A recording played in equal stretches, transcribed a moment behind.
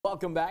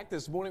Welcome back.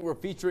 This morning we're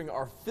featuring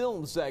our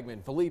film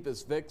segment,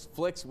 Felipa's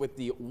Flix, with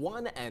the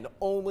one and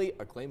only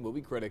acclaimed movie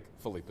critic,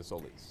 Felipa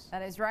Solis.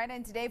 That is right,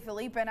 and today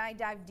Felipa and I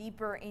dive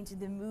deeper into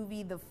the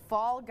movie The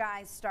Fall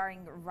Guy,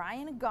 starring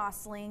Ryan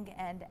Gosling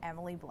and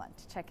Emily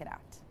Blunt. Check it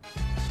out.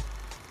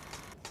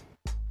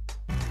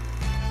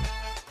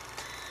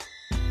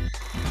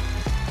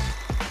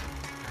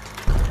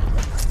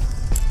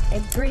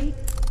 In 3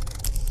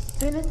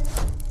 minutes,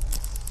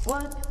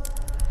 1,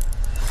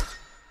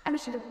 I'm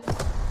shooting.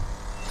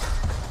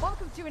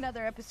 Welcome to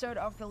another episode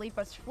of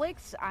Felipa's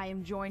Flix. I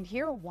am joined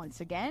here once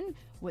again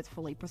with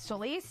Felipa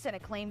Solis, an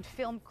acclaimed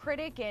film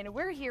critic, and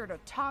we're here to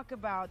talk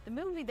about the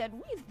movie that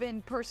we've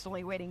been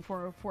personally waiting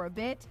for a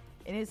bit.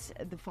 It is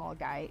The Fall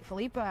Guy.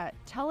 Felipa,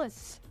 tell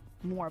us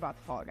more about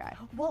The Fall Guy.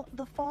 Well,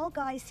 The Fall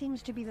Guy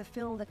seems to be the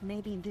film that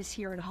maybe this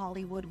year in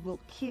Hollywood will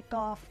kick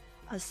off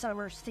a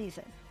summer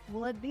season.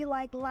 Will it be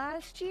like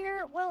last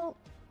year? Well,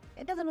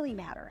 it doesn't really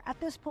matter. At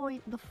this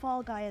point, The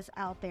Fall Guy is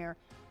out there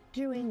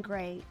doing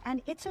great,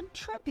 and it's a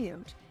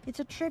tribute. It's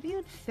a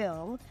tribute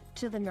film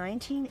to the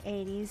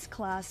 1980s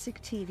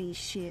classic TV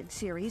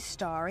series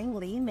starring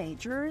Lee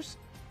Majors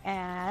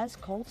as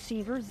Colt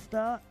Seavers,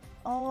 the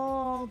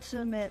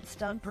ultimate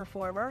stunt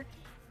performer.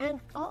 And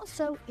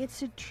also,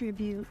 it's a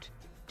tribute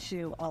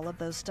to all of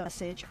those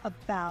message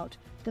about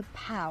the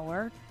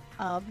power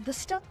of the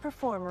stunt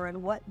performer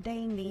and what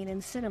they mean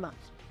in cinema.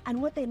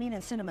 And what they mean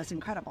in cinema is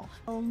incredible.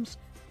 Films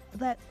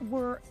that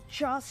were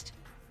just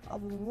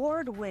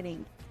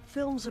award-winning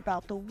films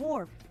about the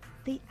war.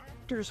 The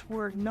actors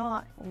were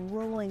not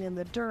rolling in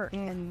the dirt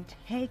and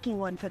taking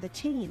one for the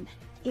team.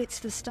 It's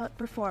the stunt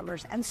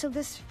performers. And so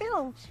this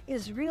film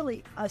is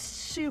really a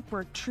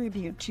super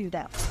tribute to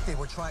them. They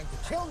were trying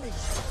to kill me,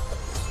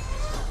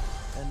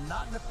 and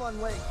not in a fun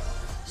way.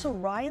 So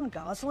Ryan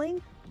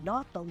Gosling,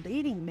 not the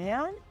leading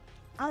man,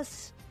 a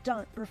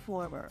stunt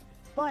performer,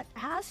 but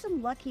has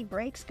some lucky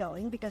breaks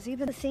going because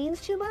even the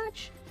scene's too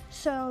much.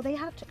 So they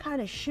have to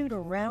kind of shoot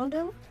around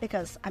him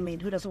because, I mean,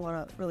 who doesn't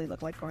want to really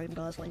look like Ryan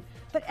Gosling?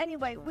 But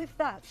anyway, with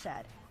that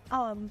said,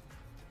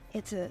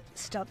 it's a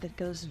stunt that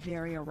goes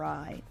very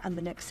awry. And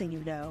the next thing you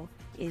know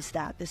is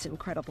that this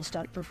incredible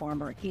stunt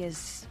performer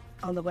is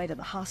on the way to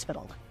the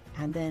hospital.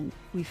 And then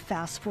we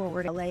fast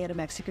forward to LA at a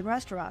Mexican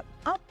restaurant.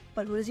 Oh,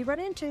 but who does he run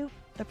into?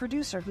 The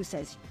producer, who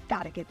says,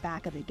 gotta get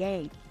back in the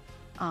game.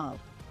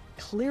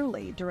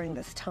 Clearly, during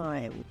this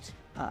time,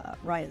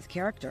 Ryan's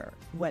character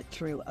went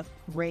through a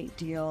great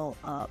deal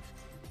of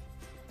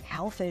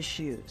health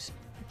issues,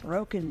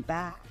 broken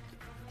back,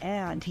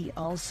 and he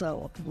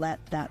also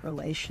let that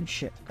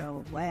relationship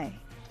go away.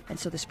 And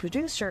so this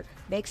producer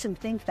makes him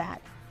think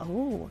that,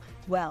 oh,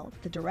 well,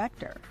 the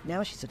director,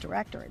 now she's a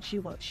director and she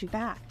wants you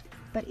back.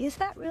 But is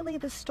that really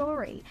the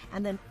story?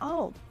 And then,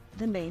 oh,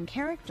 the main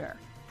character,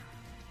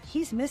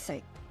 he's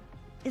missing.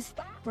 Is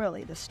that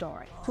really the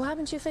story? What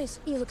happened to your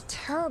face? You look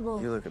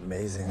terrible. You look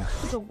amazing.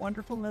 It's a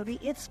wonderful movie.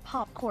 It's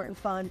popcorn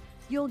fun.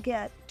 You'll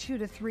get 2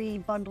 to 3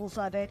 bundles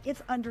of it.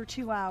 It's under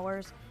 2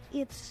 hours.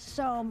 It's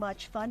so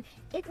much fun.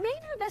 It may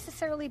not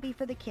necessarily be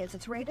for the kids.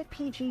 It's rated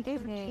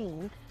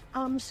PG-13.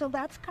 So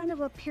that's kind of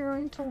a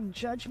parental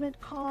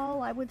judgment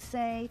call, I would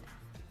say.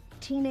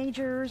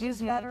 Teenagers is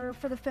better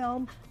for the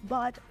film,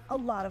 but a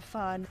lot of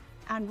fun.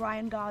 And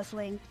Ryan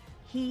Gosling,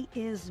 he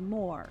is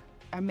more.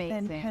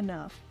 Amazing. Than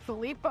kenough.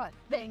 Felipa,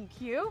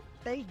 thank you.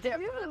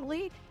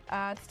 Definitely.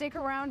 Stick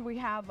around. We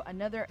have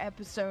another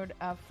episode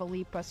of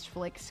Felipa's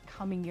Flix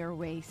coming your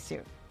way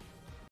soon.